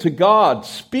listen to God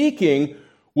speaking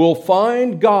will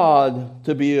find God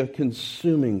to be a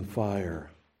consuming fire.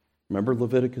 Remember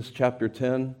Leviticus chapter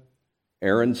 10?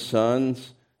 Aaron's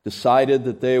sons decided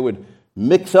that they would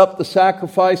mix up the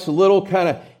sacrifice a little, kind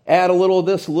of add a little of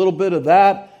this, a little bit of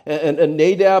that, and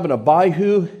Nadab and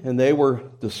Abihu, and they were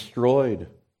destroyed.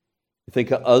 You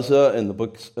think of Uzzah in the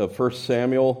book of 1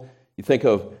 Samuel. You think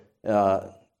of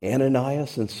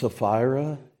Ananias and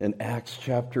Sapphira in Acts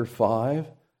chapter 5.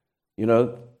 You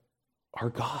know, our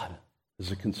God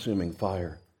is a consuming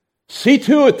fire. See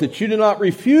to it that you do not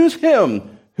refuse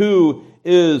him who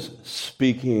is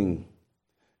speaking.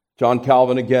 John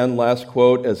Calvin again, last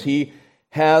quote, as he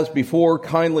has before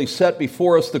kindly set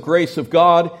before us the grace of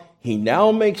God, he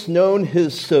now makes known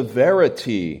his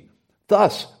severity.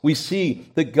 Thus, we see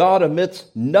that God omits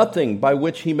nothing by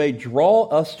which he may draw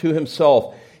us to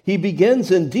himself. He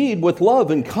begins indeed with love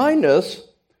and kindness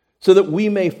so that we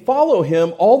may follow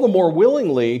him all the more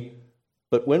willingly.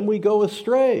 But when we go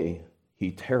astray,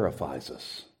 he terrifies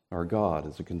us. Our God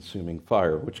is a consuming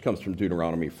fire, which comes from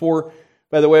Deuteronomy 4,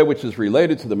 by the way, which is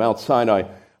related to the Mount Sinai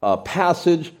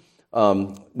passage,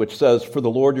 which says, for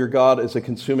the Lord your God is a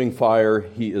consuming fire.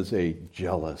 He is a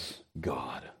jealous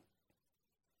God.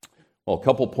 Well, a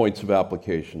couple points of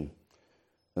application.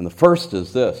 And the first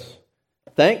is this.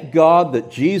 Thank God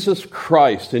that Jesus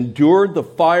Christ endured the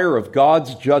fire of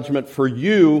God's judgment for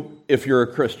you if you're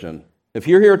a Christian. If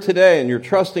you're here today and you're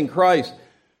trusting Christ,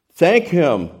 thank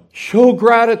him. Show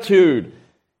gratitude.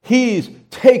 He's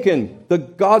taken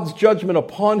God's judgment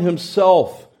upon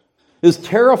himself. As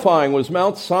terrifying as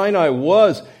Mount Sinai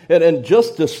was, and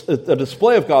just a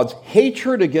display of God's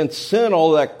hatred against sin,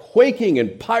 all that quaking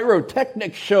and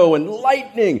pyrotechnic show and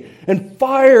lightning and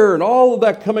fire and all of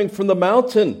that coming from the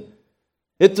mountain.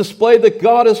 It displayed that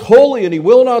God is holy and he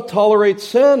will not tolerate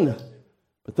sin.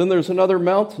 But then there's another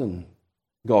mountain,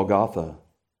 Golgotha,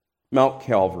 Mount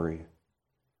Calvary.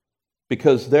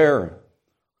 Because there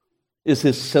is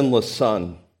his sinless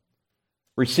Son,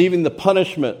 receiving the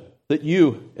punishment that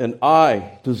you and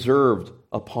I deserved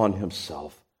upon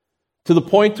himself. To the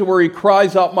point to where he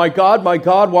cries out, my God,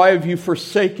 why have you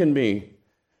forsaken me?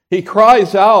 He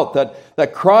cries out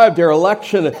that cry of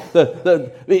dereliction.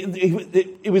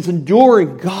 It was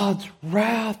enduring God's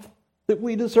wrath that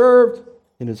we deserved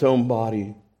in his own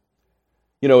body.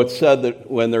 You know, it's said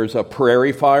that when there's a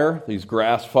prairie fire, these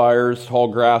grass fires, tall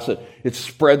grass, it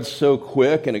spreads so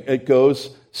quick and it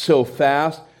goes so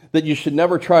fast that you should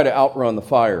never try to outrun the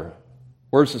fire.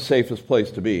 Where's the safest place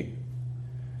to be?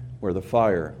 Where the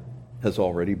fire has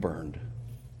already burned.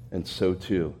 And so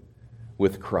too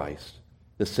with Christ.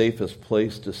 The safest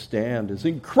place to stand is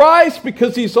in Christ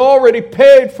because he's already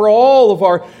paid for all of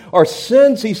our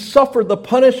sins. He suffered the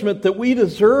punishment that we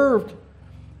deserved.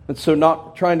 And so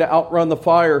not trying to outrun the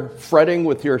fire, fretting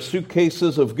with your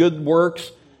suitcases of good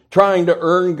works, trying to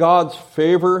earn God's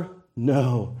favor.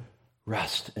 No,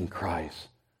 rest in Christ.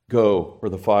 Go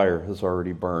where the fire has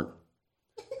already burnt.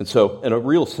 And so, in a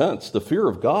real sense, the fear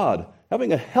of God,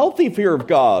 having a healthy fear of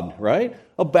God, right?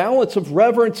 A balance of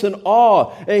reverence and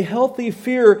awe. A healthy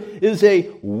fear is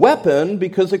a weapon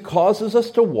because it causes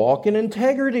us to walk in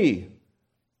integrity.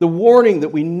 The warning that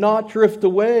we not drift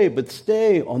away, but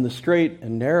stay on the straight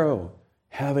and narrow,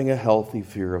 having a healthy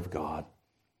fear of God.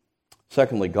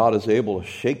 Secondly, God is able to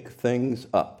shake things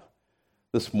up.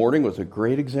 This morning was a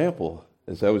great example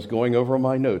as I was going over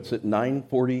my notes at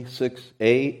 9:46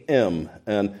 a.m.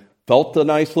 and felt a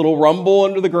nice little rumble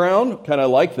under the ground, kind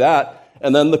of like that,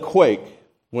 and then the quake.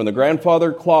 When the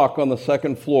grandfather clock on the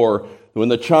second floor, when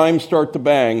the chimes start to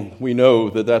bang, we know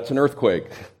that that's an earthquake.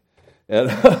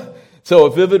 And so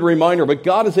a vivid reminder, but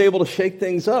God is able to shake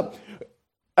things up.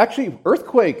 actually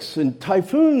earthquakes and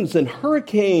typhoons and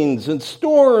hurricanes and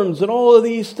storms and all of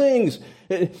these things,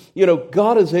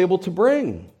 God is able to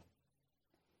bring.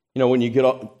 When you get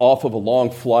off of a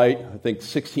long flight, I think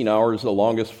 16 hours, the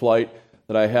longest flight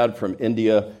that I had from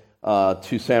India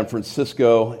to San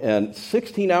Francisco, and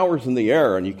 16 hours in the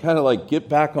air, and you kind of like get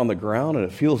back on the ground, and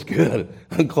it feels good.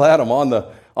 I'm glad I'm on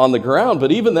the ground,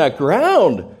 but even that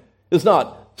ground is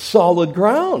not solid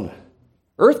ground.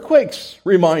 Earthquakes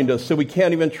remind us that we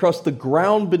can't even trust the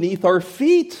ground beneath our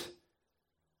feet.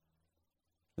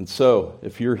 And so,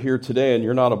 if you're here today and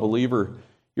you're not a believer,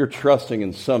 you're trusting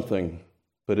in something,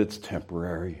 but it's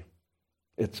temporary.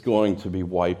 It's going to be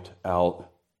wiped out.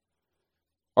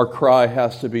 Our cry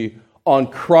has to be, on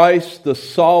Christ, the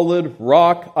solid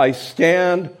rock, I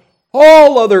stand.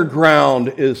 All other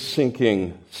ground is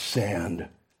sinking sand.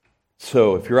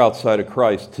 So if you're outside of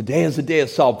Christ, today is a day of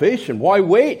salvation. Why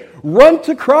wait? Run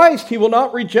to Christ. He will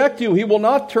not reject you. He will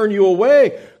not turn you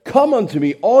away. Come unto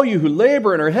me, all you who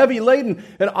labor and are heavy laden,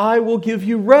 and I will give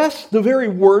you rest. The very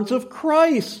words of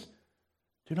Christ.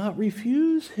 Do not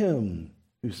refuse him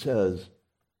who says,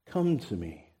 come to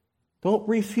me. Don't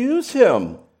refuse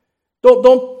him.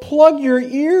 Don't plug your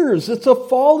ears. It's a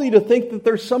folly to think that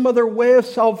there's some other way of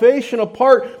salvation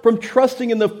apart from trusting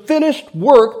in the finished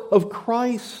work of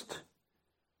Christ.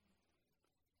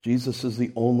 Jesus is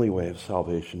the only way of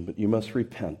salvation, but you must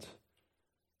repent.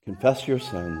 Confess your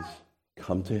sins.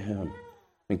 Come to him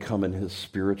and come in his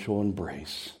spiritual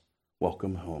embrace.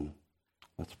 Welcome home.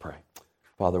 Let's pray.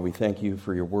 Father, we thank you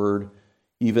for your word.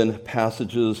 Even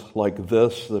passages like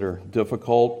this that are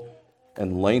difficult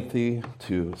and lengthy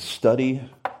to study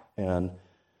and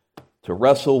to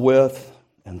wrestle with,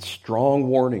 and strong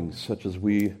warnings such as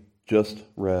we just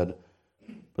read.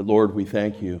 But Lord, we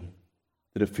thank you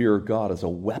that a fear of God is a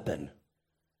weapon.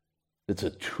 It's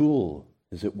a tool,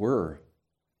 as it were,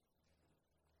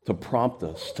 to prompt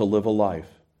us to live a life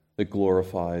that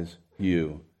glorifies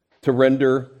you, to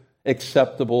render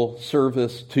acceptable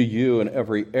service to you in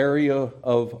every area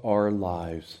of our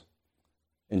lives.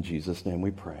 In Jesus' name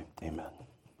we pray. Amen.